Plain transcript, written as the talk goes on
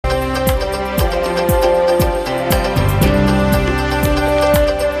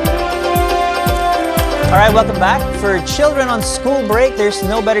All right, welcome back. For children on school break, there's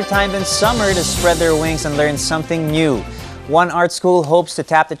no better time than summer to spread their wings and learn something new. One art school hopes to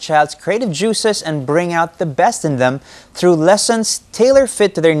tap the child's creative juices and bring out the best in them through lessons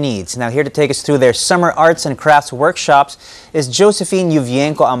tailor-fit to their needs. Now, here to take us through their summer arts and crafts workshops is Josephine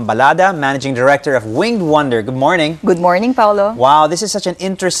Yuvienco Ambalada, Managing Director of Winged Wonder. Good morning. Good morning, Paolo. Wow, this is such an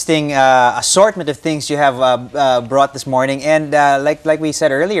interesting assortment of things you have brought this morning. And like we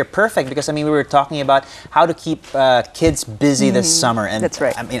said earlier, perfect, because I mean, we were talking about how to keep kids busy this summer. And that's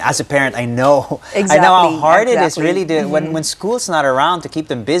right. I mean, as a parent, I know exactly. I know how hard it is really to, when school's not around, to keep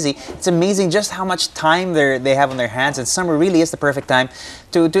them busy. It's amazing just how much time they have on their hands. And summer really is the perfect time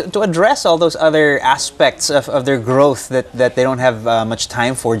to address all those other aspects of their growth that they don't have much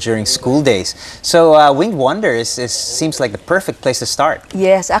time for during school days. So Winged Wonder seems like the perfect place to start.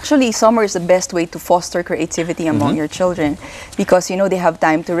 Yes, actually summer is the best way to foster creativity among your children, because you know they have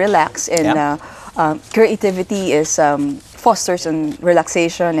time to relax, and creativity is fosters and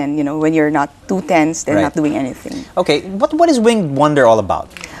relaxation, and you know when you're not too tense, they're not doing anything. Okay, what is Winged Wonder all about?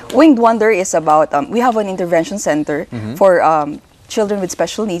 Winged Wonder is about, we have an intervention center for children with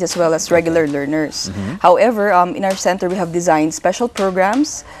special needs as well as regular learners. However, in our center we have designed special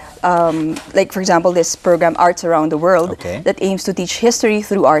programs, like for example this program Arts Around the World, that aims to teach history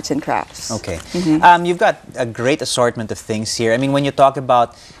through arts and crafts. Okay, you've got a great assortment of things here. I mean, when you talk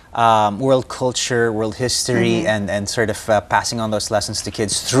about world culture, world history, and sort of passing on those lessons to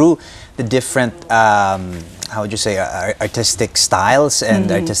kids through the different, how would you say, artistic styles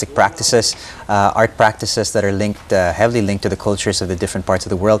and artistic practices, art practices that are linked, heavily linked to the cultures of the different parts of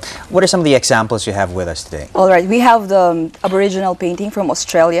the world. What are some of the examples you have with us today? All right, we have the Aboriginal painting from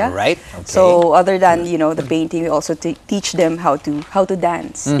Australia. Right. Okay. So other than the painting, we also teach them how to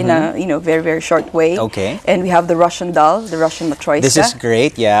dance in a very short way. Okay. And we have the Russian doll, the Russian matryoshka. This is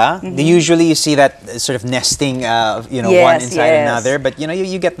great. Yeah. Usually you see that sort of nesting, one inside another, but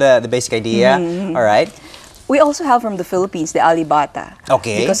you get the basic idea. All right. We also have from the Philippines the alibata.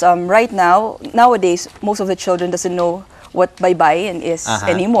 Okay. Because nowadays, most of the children doesn't know what baybayin is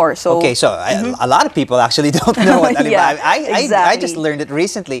anymore. So okay, so a lot of people actually don't know what alibata. I just learned it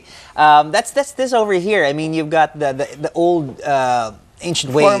recently. That's this over here. I mean, you've got the old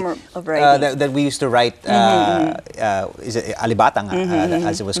ancient way of that we used to write. Is it alibatang,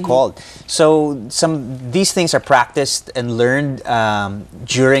 as it was called? So these things are practiced and learned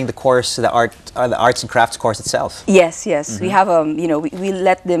during the course, the arts and crafts course itself. Yes, yes. We have we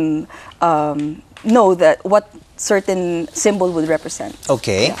let them know that what certain symbol would represent.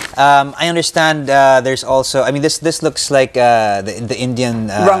 Okay. Yeah. I understand there's also, I mean, this looks like the Indian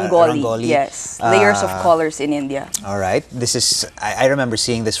Rangoli. Yes. Layers of colors in India. All right. This is, I remember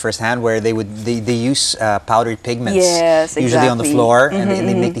seeing this firsthand, where they use powdered pigments. Yes, usually on the floor, and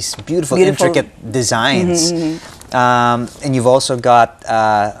they make these beautiful intricate designs. And you've also got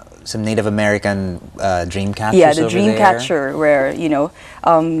some Native American dream catchers. Yeah, the dream catcher, where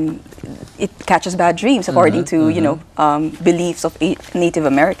it catches bad dreams according to beliefs of Native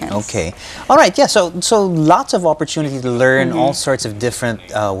Americans. Okay, all right, yeah. So lots of opportunity to learn all sorts of different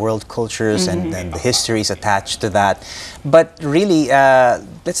world cultures and the histories attached to that. But really,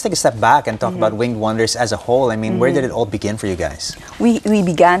 let's take a step back and talk about Winged Wonders as a whole. I mean, where did it all begin for you guys? We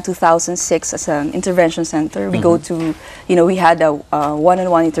began 2006 as an intervention center. We go to, we had a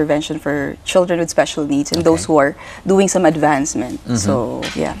one-on-one intervention for children with special needs and those who are doing some advancement. So,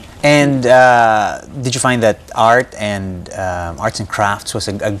 yeah. And did you find that art and arts and crafts was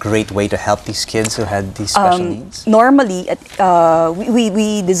a great way to help these kids who had these special needs? Normally,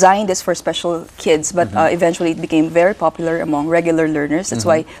 we designed this for special kids, but eventually it became very popular among regular learners. That's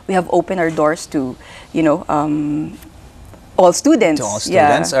why we have opened our doors to, all students. To all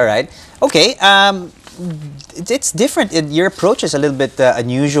students, all right. Okay. It's different. Your approach is a little bit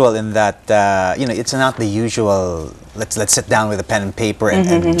unusual in that it's not the usual. Let's sit down with a pen and paper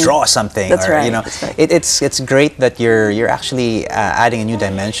and draw something. That's right. That's right. It's great that you're actually adding a new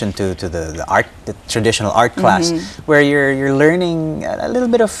dimension to the traditional art class, where you're learning a little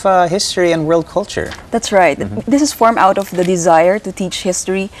bit of history and world culture. That's right. This is formed out of the desire to teach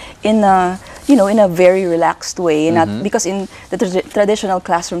history in a very relaxed way, and not because in the traditional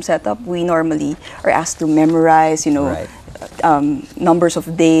classroom setup we normally are asked to memorize, numbers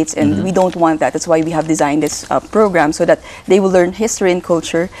of dates, and we don't want that. That's why we have designed this program, so that they will learn history and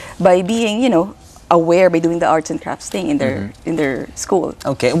culture by being, aware, by doing the arts and crafts thing in their school.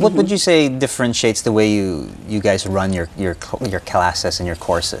 Okay, and what would you say differentiates the way you guys run your classes and your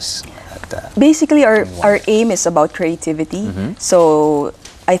courses? Basically, our aim is about creativity. So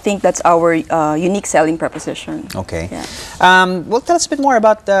I think that's our unique selling proposition. Okay. Yeah. Well, tell us a bit more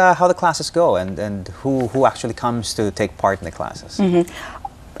about how the classes go and who actually comes to take part in the classes.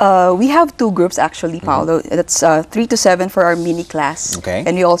 We have two groups actually, Paolo. That's 3 to 7 for our mini class. Okay.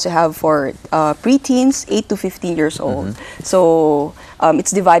 And we also have for preteens, 8 to 15 years old. So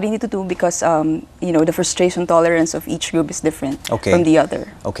it's divided into two because you know, the frustration tolerance of each group is different from the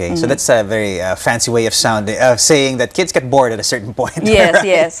other. Okay, so that's a very fancy way of saying that kids get bored at a certain point. Yes, right?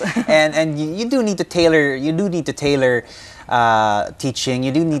 yes. And you do need to tailor. Teaching,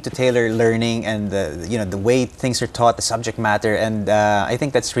 you do need to tailor learning and the way things are taught, the subject matter, and I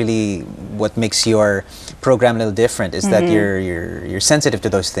think that's really what makes your program a little different. Is that you're sensitive to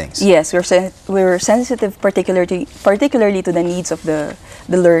those things. Yes, we're sensitive particularly to the needs of the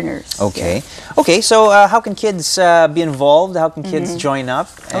learners. Okay, Yeah. okay. So how can kids be involved? How can kids join up?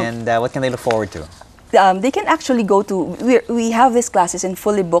 And what can they look forward to? They can actually go to, we have these classes in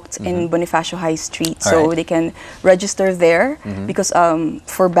fully booked in Bonifacio High Street. So they can register there because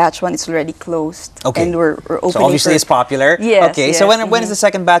for batch 1 it's already closed. Okay. And we're opening. So obviously it's popular. Yes. Okay, yes. so when is the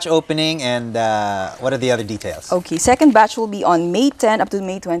second batch opening and what are the other details? Okay, second batch will be on May 10 up to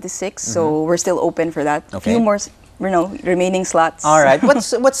May 26. So we're still open for that. Okay. Few more remaining slots. All right. what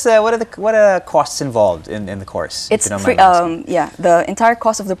are the costs involved in the course? It's free, yeah. The entire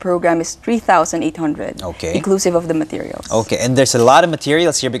cost of the program is 3,800. Okay. Inclusive of the materials. Okay, and there's a lot of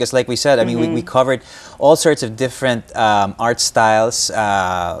materials here because, like we said, I mean, we covered all sorts of different art styles,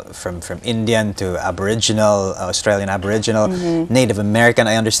 from Indian to Aboriginal, Australian Aboriginal, Native American.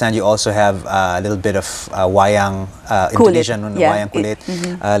 I understand you also have a little bit of wayang, Indonesian wayang kulit,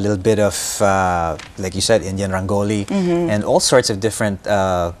 a little bit of, like you said, Indian Rangoli. And all sorts of different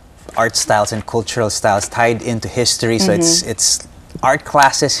art styles and cultural styles tied into history. So it's art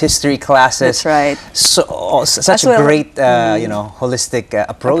classes, history classes. That's right. So such a great holistic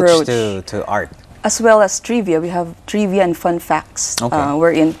approach to art. As well as trivia, we have trivia and fun facts, Okay.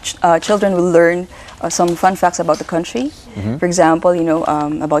 wherein children will learn some fun facts about the country. For example,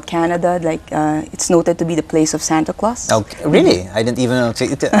 about Canada, like it's noted to be the place of Santa Claus. Okay, really? I didn't even know.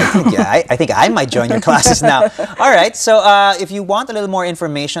 I think I might join your classes now. All right. So if you want a little more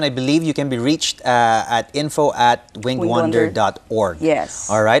information, I believe you can be reached at info@wingedwonder.org. Yes.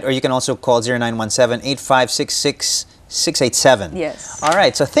 All right. Or you can also call 0917-8566. 687. Yes. All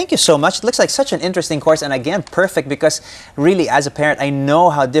right. So thank you so much. It looks like such an interesting course, and again, perfect because really, as a parent, I know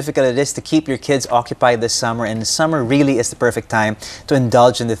how difficult it is to keep your kids occupied this summer, and the summer really is the perfect time to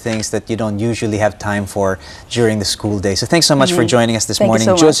indulge in the things that you don't usually have time for during the school day. So thanks so much for joining us this morning,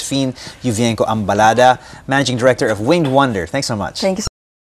 you so much. Josephine Yuvienko Ambalada, Managing Director of Winged Wonder. Thanks so much. Thank you.